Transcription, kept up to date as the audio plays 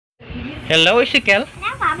Hello, Ezekiel.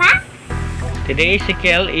 Hello, Papa. Today,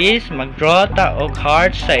 Ezekiel is mag-draw ta og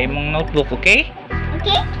heart sa imong notebook, okay?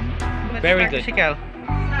 Okay. Very good, Ezekiel.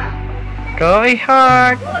 Draw a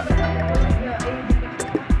heart.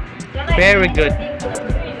 Very good.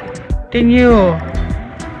 Continue.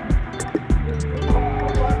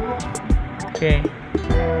 Okay.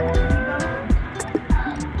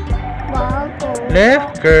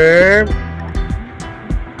 Left curve.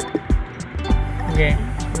 Okay.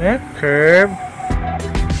 Left curve.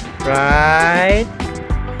 Right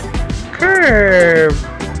curve.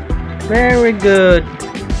 Very good.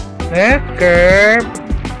 Left curve.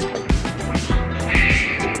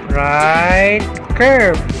 Right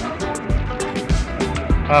curve.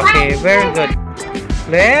 Okay, very good.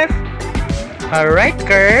 Left, right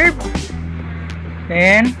curve,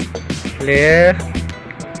 and left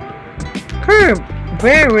curve.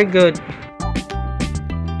 Very good.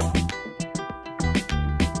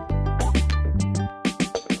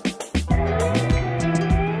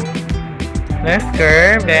 Left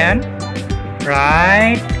curve, then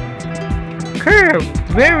right curve.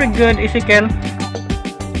 Very good, Ezekiel.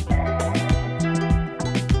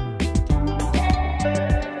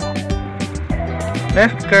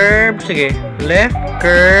 Left curve, sige. Left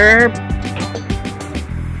curve.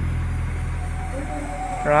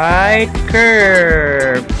 Right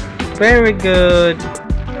curve. Very good.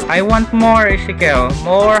 I want more, Ezekiel.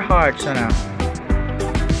 More hearts now.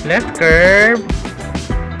 Left curve.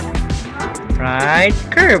 Right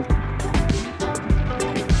curve.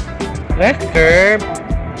 Left curve.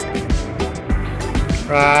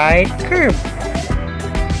 Right curve.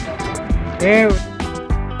 There.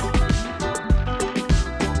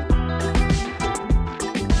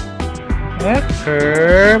 Left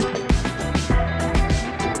curve.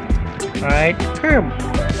 Right curve.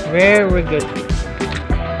 Very good.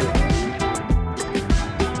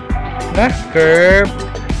 Left curve.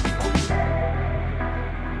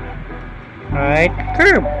 Right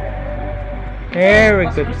curve. Very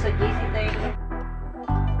good.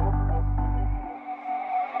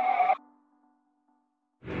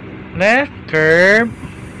 Left curve.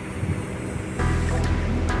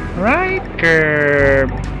 Right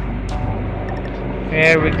curve.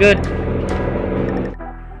 Very good.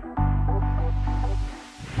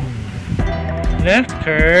 Left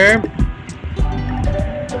curve.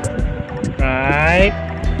 Right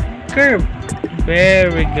curve.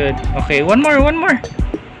 Very good. Okay, one more.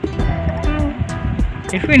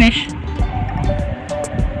 You finish.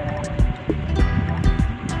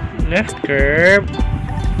 Left curve.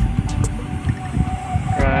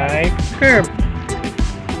 Right curve.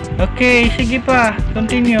 Okay, sige pa.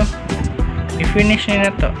 Continue. I-finish nyo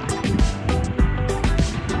na to.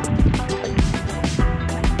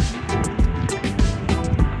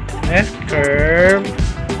 Left curve.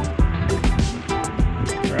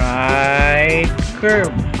 Right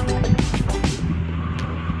curve.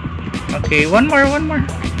 Okay, one more.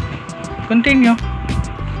 Continue.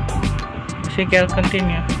 Sige, I'll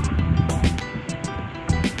continue.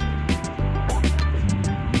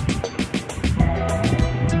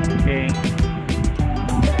 Okay.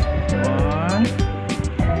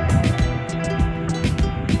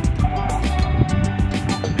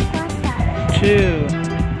 2.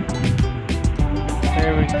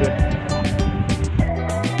 Very good.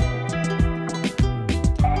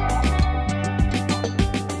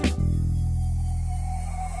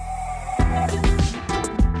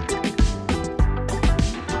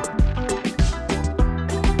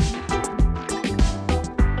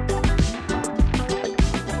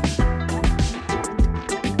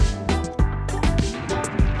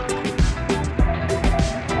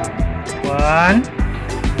 One.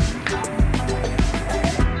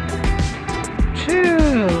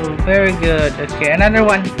 Very good. Okay, another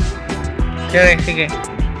one. Sige.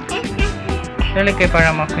 Dali kayo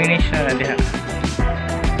para ma-finish na diha.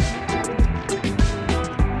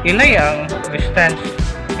 Ilay ang distance.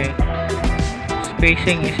 Okay.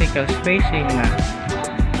 Spacing is equal. Spacing na.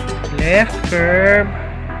 Left curve.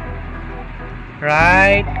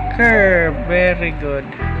 Right curve. Very good.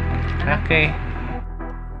 Okay.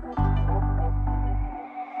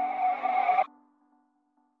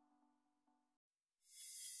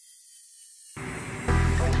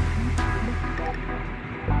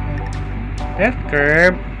 Left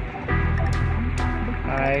curve,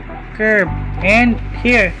 right curve, and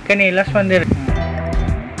here, kani last one there.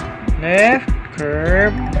 Left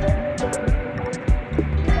curve,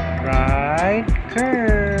 right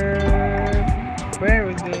curve.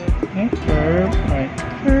 Very good. Left curve, right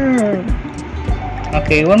curve.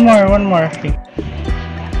 Okay, one more.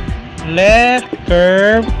 Left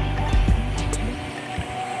curve,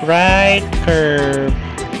 right curve.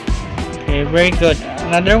 Okay, very good.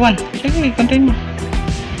 Another one. Sige, continue.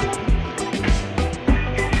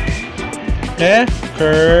 Left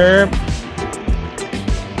curve,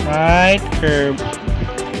 right curve,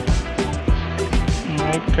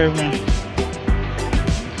 right curve.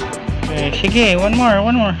 Okay, sige, one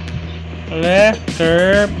more. Left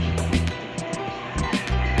curve,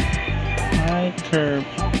 right curve.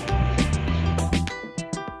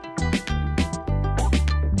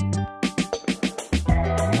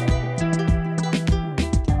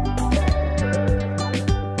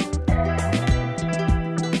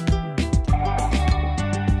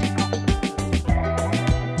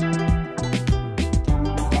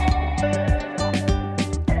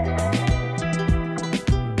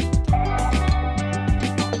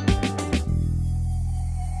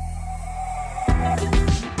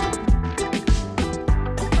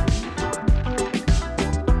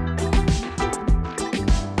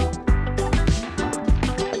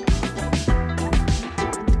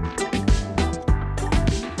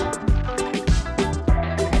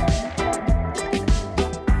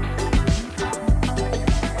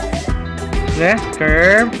 Left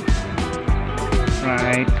curve,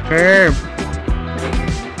 right curve.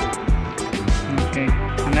 Okay,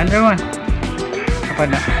 another one. Apa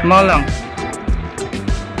na? Small lang.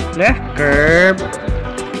 Left curve,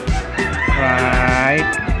 right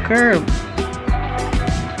curve.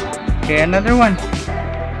 Okay, another one.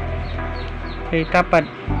 Okay, tapat.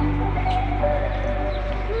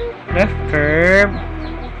 Left curve,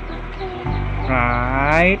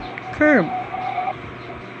 right curve.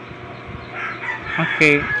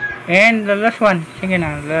 Okay, and the last one. Sige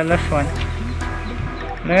na, the last one.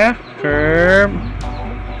 Left curve,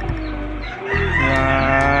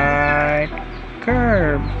 right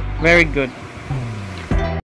curve. Very good.